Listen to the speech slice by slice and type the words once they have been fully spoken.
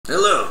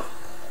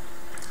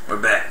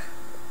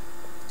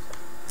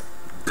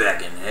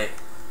back in, hey?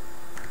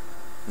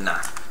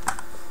 Nah.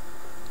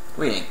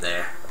 We ain't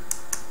there.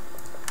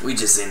 We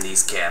just in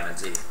these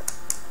cabins here.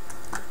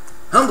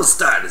 Humble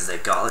start, as they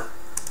call it.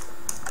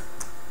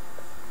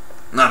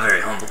 Not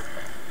very humble.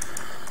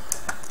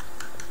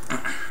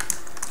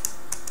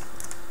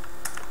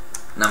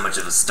 Not much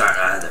of a start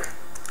either.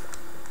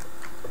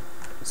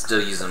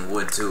 Still using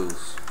wood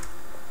tools.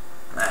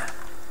 Ah.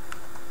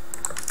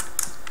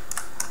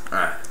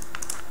 Alright.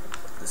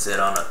 Let's head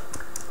on up.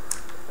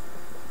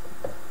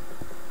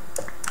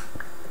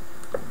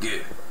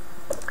 Good.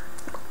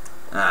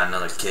 Ah,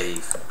 another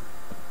cave.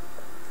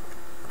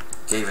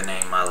 Caving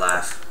ain't my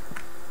life.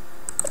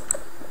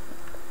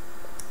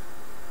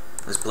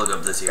 Let's plug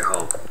up this here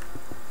hole.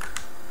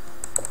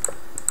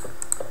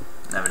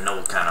 Never know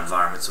what kind of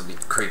varmints will be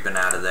creeping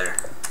out of there.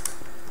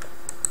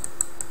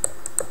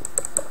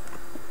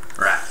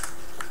 Right.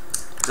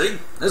 See?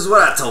 This is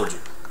what I told you.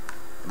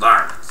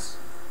 Varmints.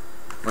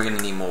 We're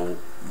gonna need more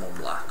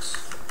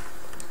blocks.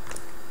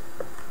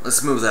 Let's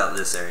smooth out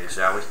this area,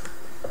 shall we?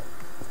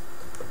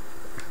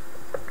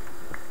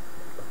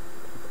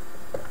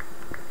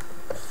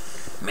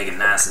 Make it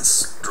nice and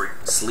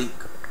sleek.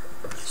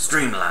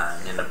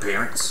 Streamlined in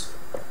appearance.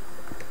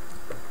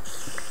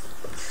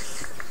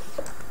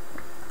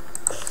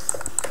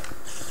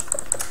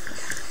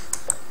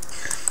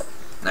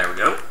 There we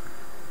go.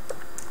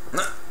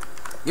 No,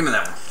 give me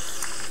that one.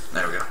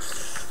 There we go.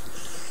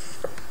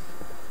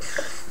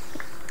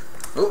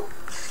 Oh.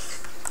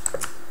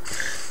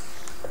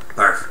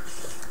 Perfect.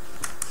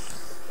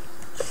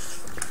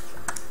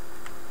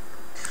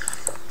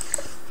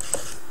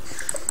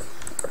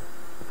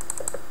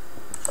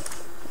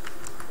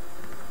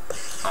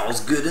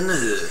 All's good in the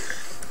hood.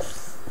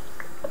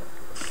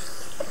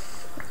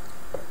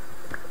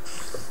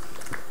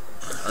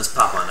 Let's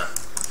pop on up.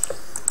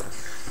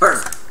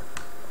 Perfect.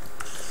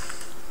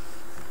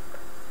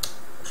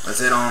 Let's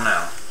head on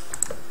now.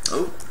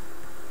 Oh.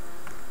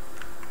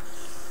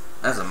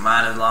 That's a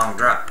mighty long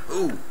drop.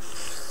 Ooh.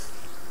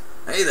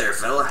 Hey there,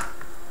 fella.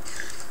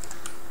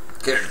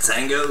 Care to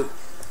tango?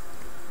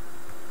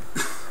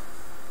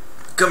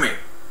 Come here.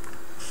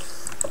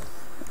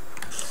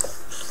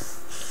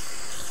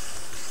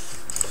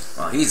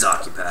 Well, he's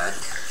occupied.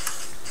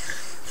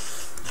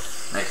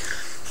 Hey.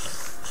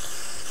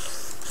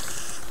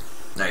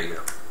 There you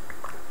go.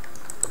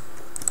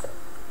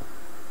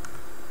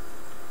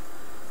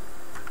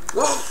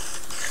 Whoa!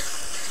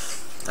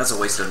 That's a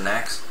waste of an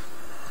axe.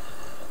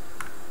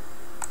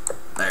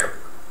 There we go.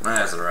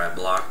 That's the right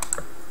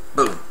block.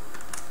 Boom.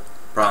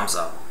 Problem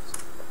solved.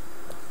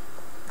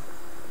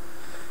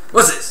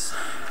 What's this?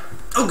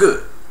 Oh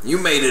good. You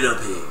made it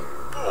up here.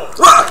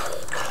 Whoa!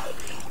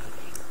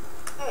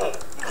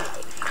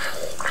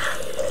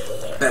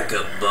 Back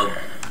up, bug.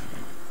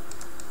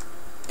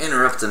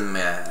 Interrupting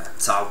me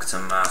talk to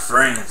my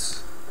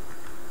friends.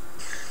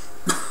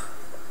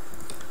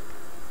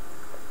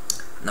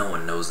 No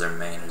one knows their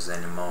manners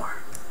anymore.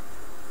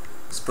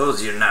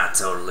 Suppose you're not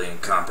totally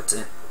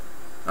incompetent.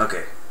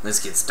 Okay, let's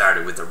get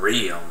started with the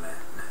real map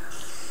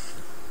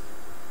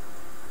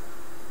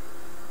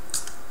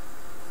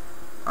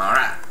now.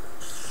 Alright.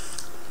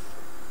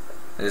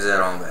 Let's head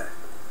on back.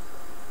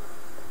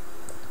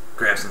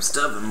 Grab some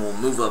stuff and we'll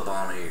move up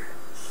on here.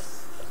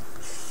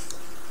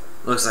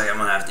 Looks like I'm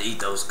gonna have to eat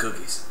those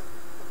cookies.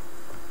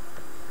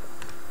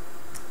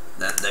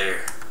 That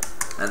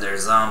there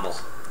zombie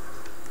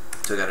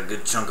took out a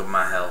good chunk of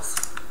my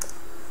health.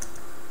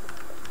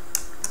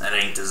 That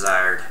ain't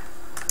desired.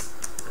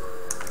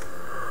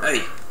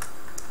 Hey.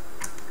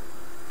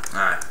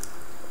 Alright.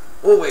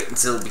 We'll wait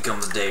until it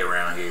becomes day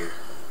around here.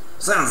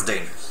 Sounds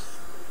dangerous.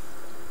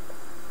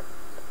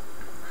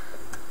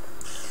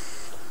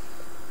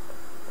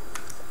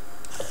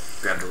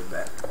 Grab those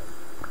back.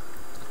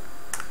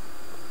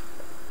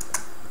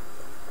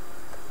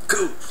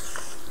 Cool.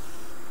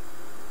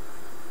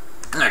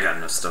 I got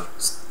enough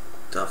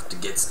stuff to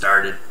get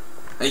started.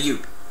 Hey you,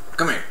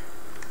 come here.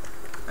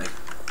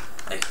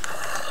 Hey.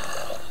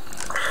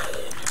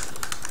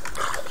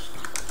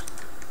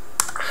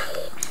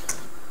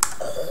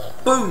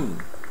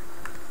 Boom.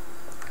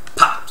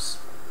 Pops.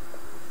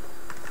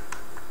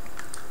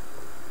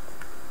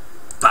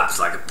 Pops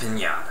like a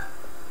piñata.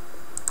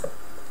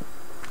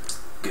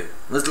 Good.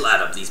 Let's light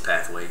up these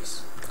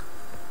pathways.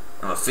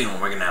 I have a feeling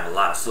we're gonna have a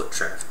lot of foot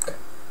traffic.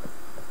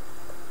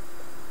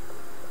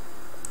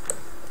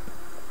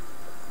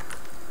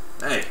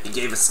 Hey, he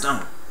gave us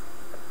stone.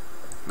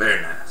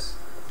 Very nice.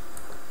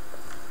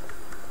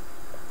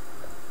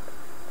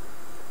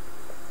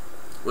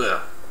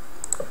 Well,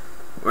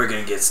 we're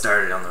gonna get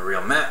started on the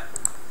real map.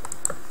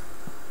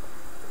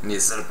 We need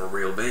to set up a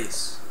real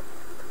base.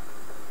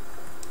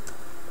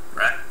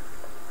 Right.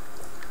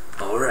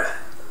 Alright.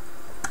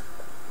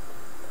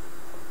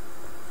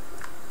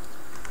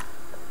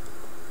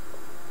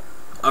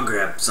 I'll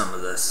grab some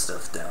of this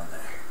stuff down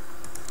there.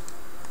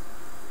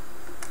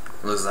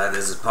 Looks like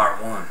this is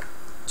part 1.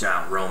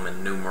 Giant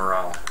Roman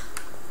numeral.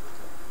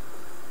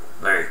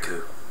 Very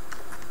cool.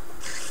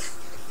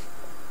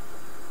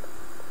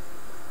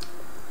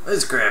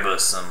 Let's grab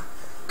us some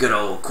good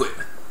old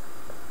equipment.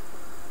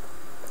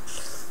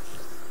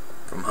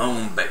 from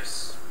home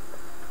base.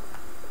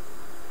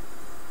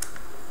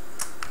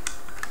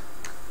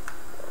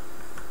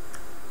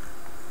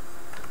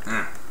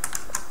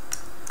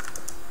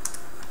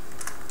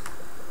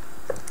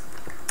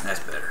 That's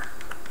better.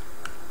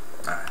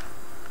 Alright.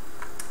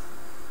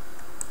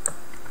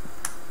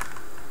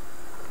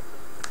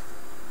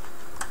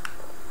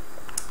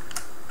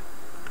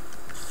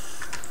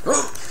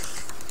 Whoa!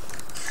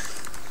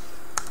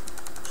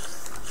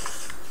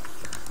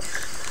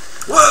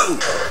 Whoa!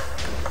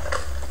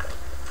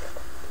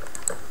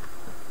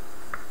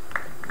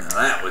 Now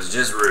that was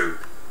just rude.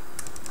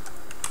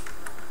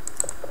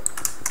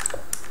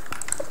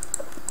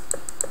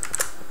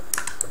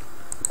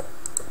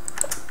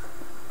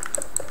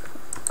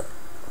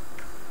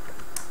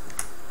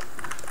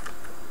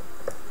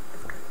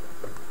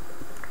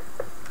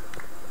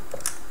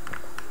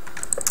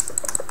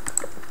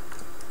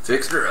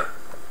 Fixed her up.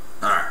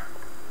 Alright.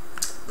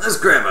 Let's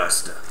grab our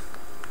stuff.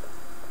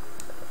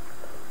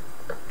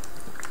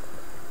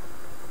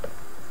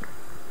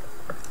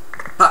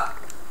 Pop!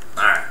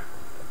 Alright.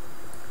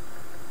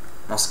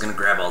 I'm also gonna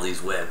grab all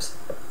these webs.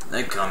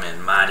 They come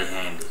in mighty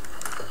handy.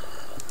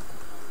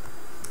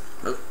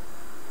 Oh.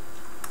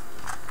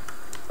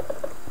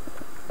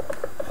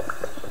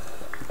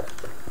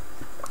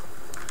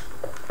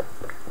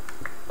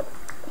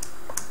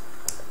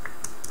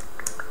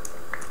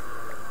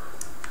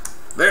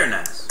 Very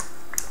nice.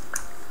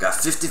 Got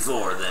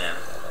 54 of them.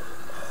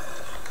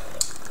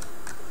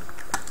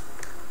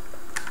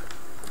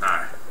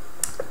 Alright.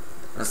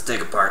 Let's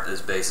take apart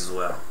this base as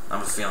well. I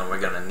have a feeling we're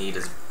gonna need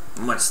as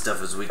much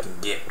stuff as we can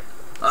get.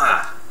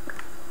 Ah!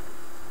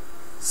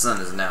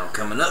 Sun is now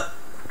coming up.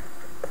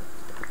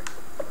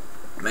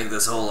 Make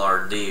this whole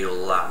ordeal a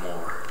lot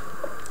more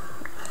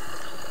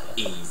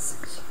easy.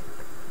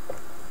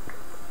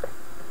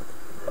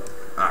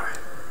 Alright.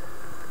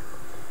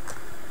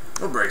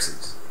 What breaks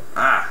these?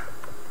 Ah.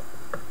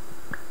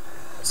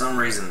 For some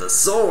reason the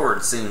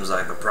sword seems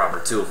like the proper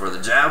tool for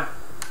the job.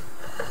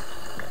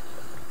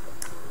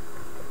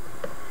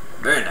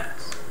 Very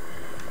nice.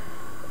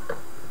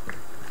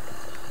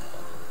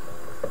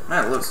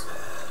 Man, looks,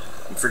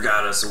 you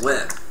forgot us a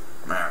web.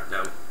 There we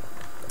go.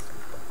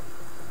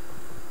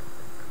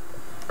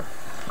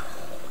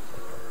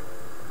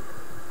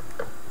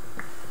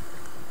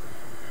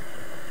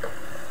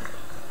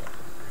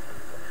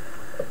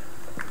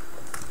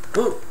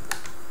 Whoa.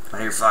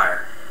 I hear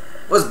fire.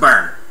 What's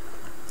burning?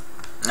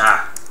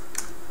 Ah.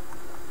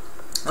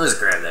 Let's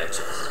grab that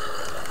chest.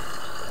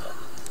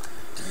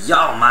 Do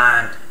y'all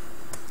mind?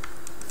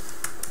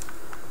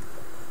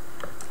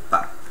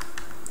 Pop.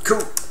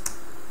 Cool.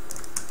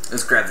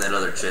 Let's grab that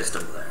other chest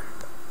over there.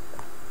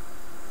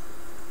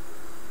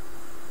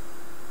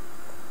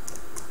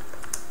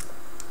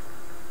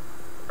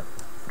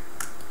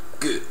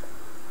 Good.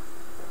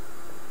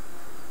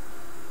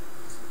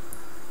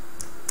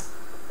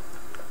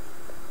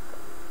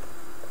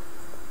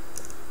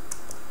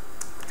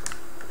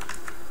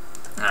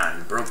 Ah,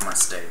 you broke my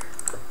stair.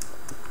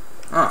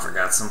 Oh, I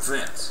forgot some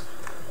fence.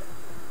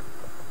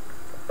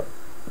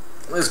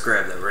 Let's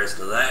grab the rest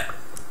of that.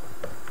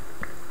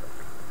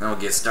 Then we'll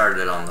get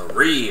started on the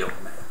real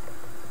map.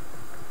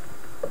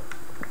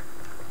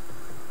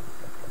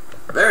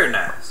 Very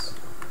nice.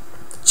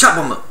 Chop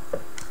them up.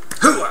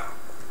 Hooah!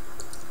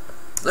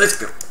 Let's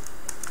go.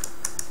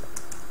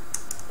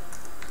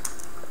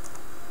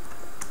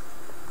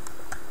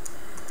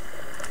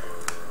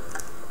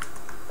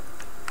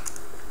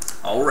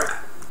 Alright.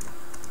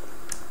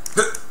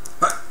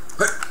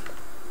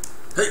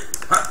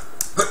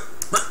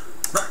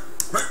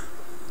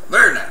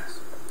 Very nice.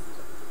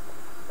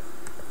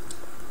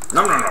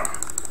 No.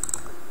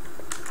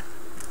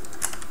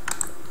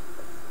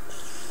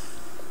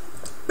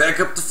 Back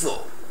up to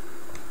full.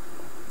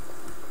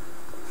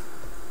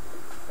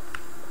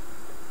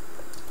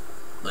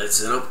 Let's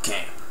set up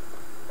camp.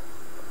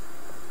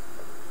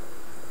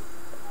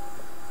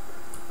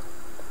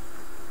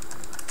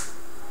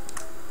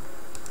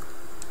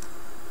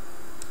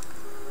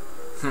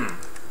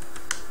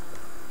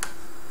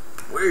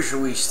 Where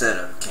should we set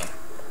up camp?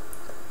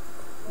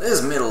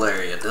 This middle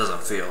area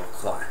doesn't feel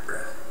quite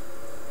right.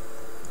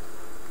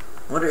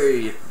 What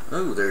area?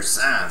 Oh, there's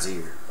signs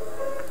here.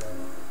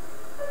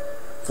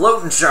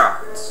 Floating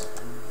shards.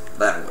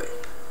 That way.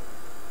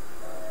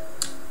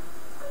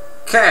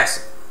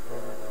 Castle.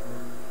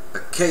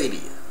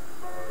 Acadia.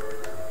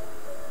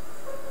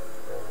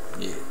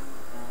 Yeah.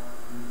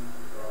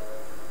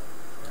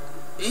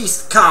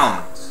 East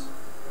Commons.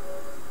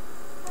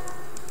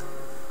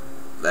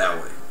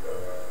 That way.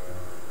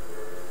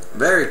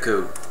 Very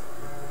cool.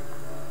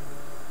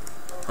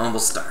 Humble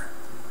start.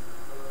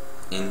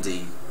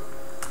 Indeed.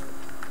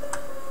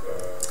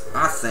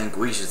 I think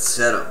we should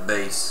set up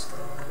base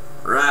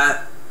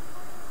right.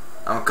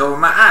 I'm gonna cover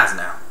my eyes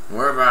now.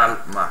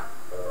 Wherever my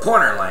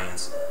pointer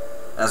lands,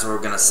 that's where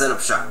we're gonna set up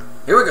shop.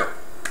 Here we go.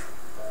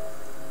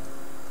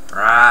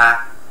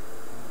 Right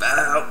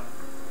about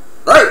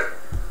there.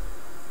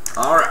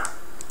 Alright.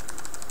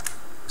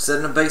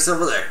 Setting a base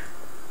over there.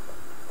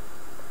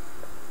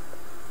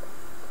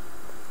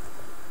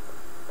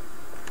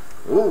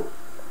 Ooh.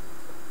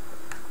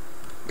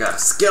 Got a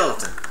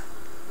skeleton.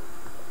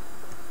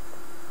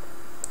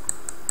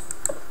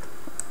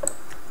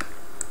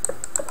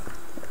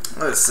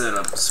 Let's set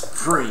up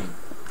supreme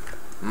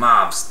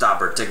mob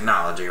stopper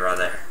technology right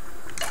there.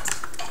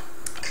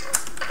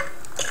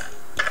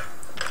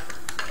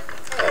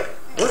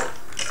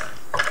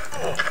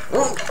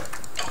 Whoa.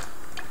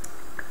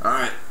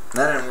 Alright,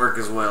 that didn't work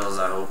as well as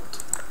I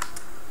hoped.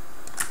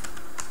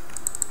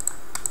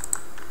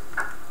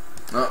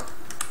 Oh,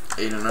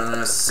 ate an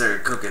unnecessary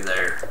cookie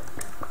there.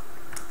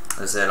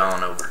 Let's head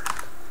on over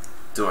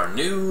to our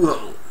new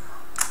home.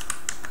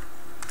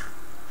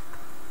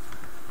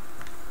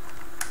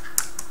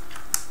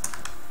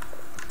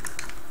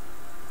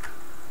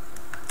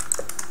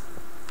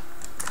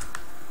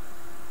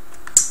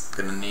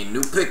 Gonna need a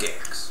new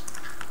pickaxe.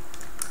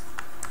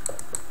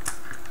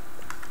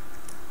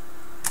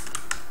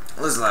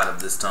 Let's light up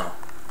this tunnel.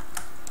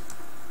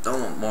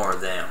 Don't want more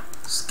of them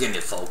skinny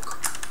folk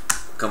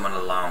coming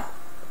along.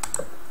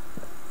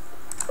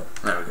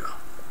 There we go.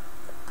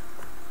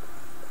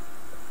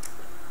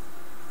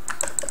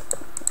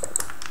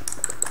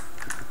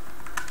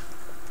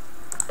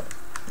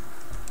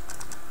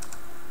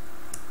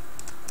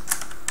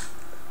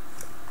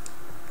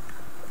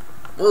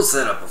 We'll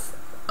set up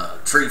a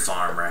tree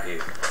farm right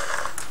here.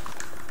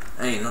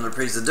 Hey, another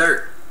piece of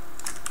dirt.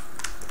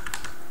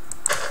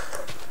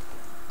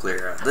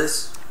 Clear out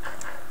this.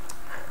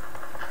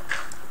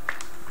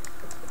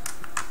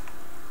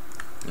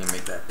 You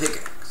make that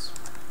pickaxe.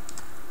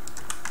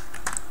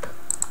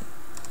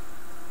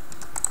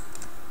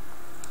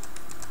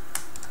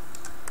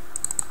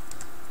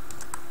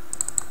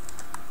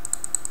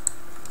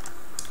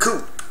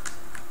 Cool.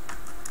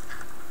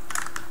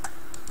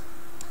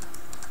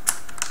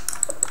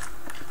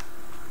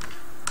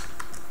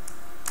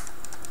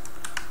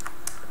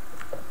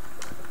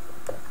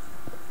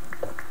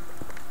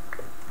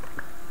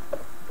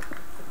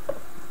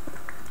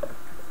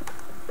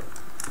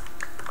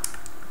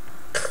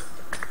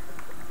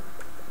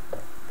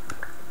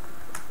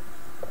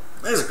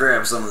 Let's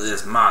grab some of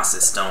this mossy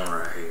stone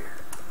right here.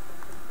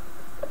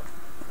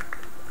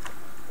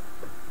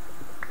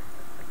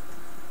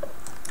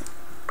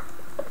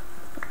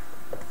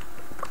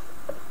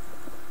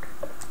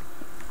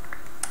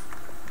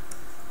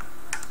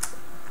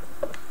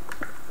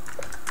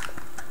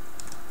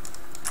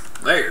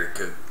 Very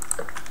good.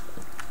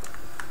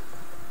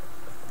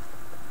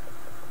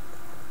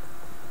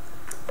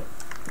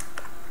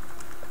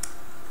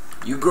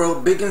 You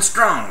grow big and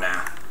strong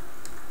now.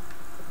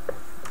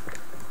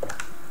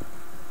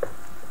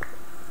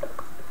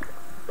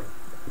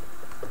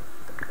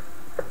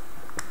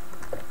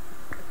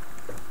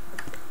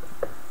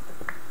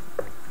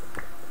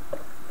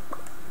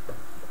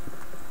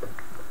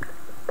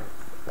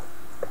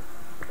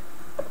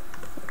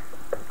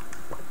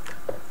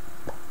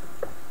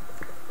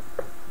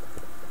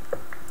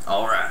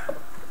 Alright,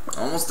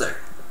 almost there.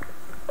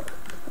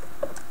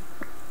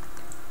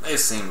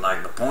 This seemed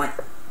like the point.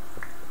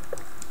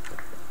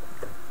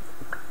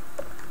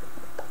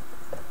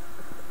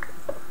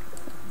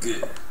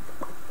 Good.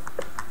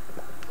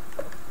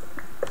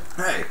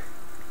 Hey,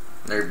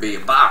 there'd be a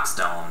box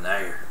down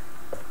there.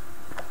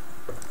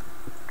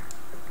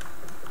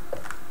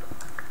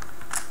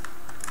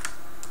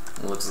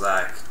 Looks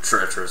like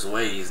treacherous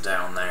ways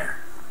down there.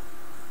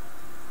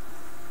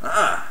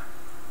 Ah.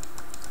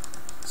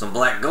 Some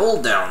black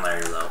gold down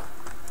there, though.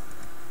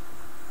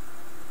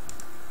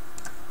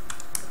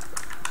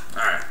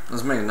 Alright,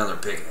 let's make another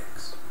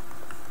pickaxe.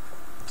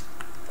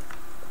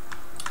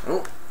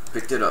 Oh,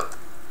 picked it up.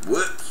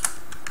 Whoops.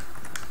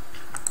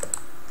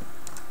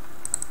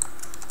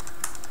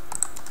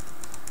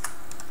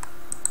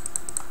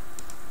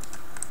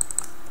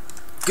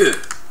 Good.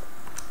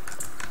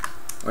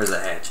 Where's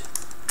the hatchet?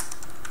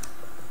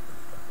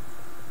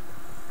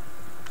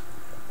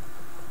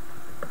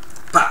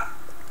 Pop.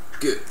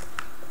 Good.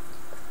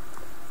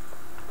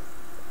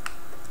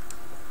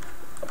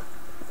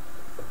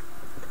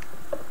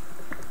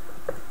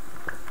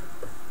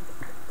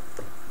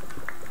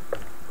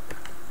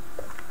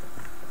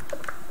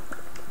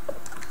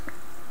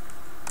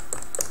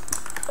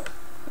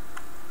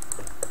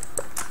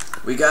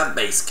 We got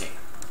base camp.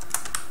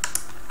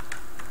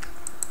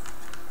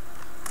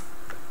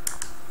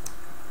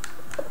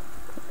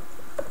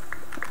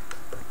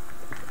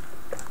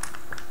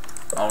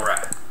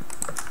 Alright.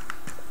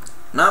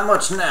 Not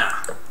much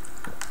now,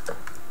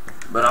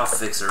 but I'll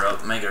fix her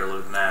up, make her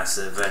look nice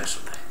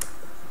eventually.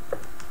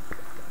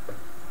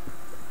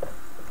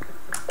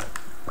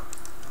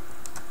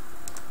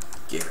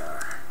 Get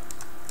our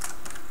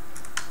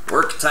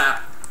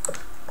worktop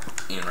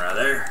in right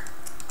there.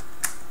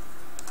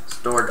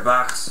 Storage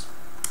box.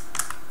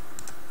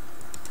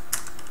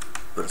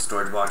 Put a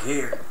storage box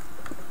here.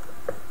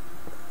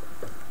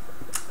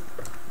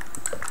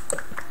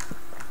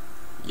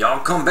 Y'all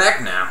come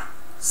back now.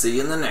 See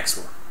you in the next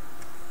one.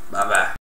 Bye bye.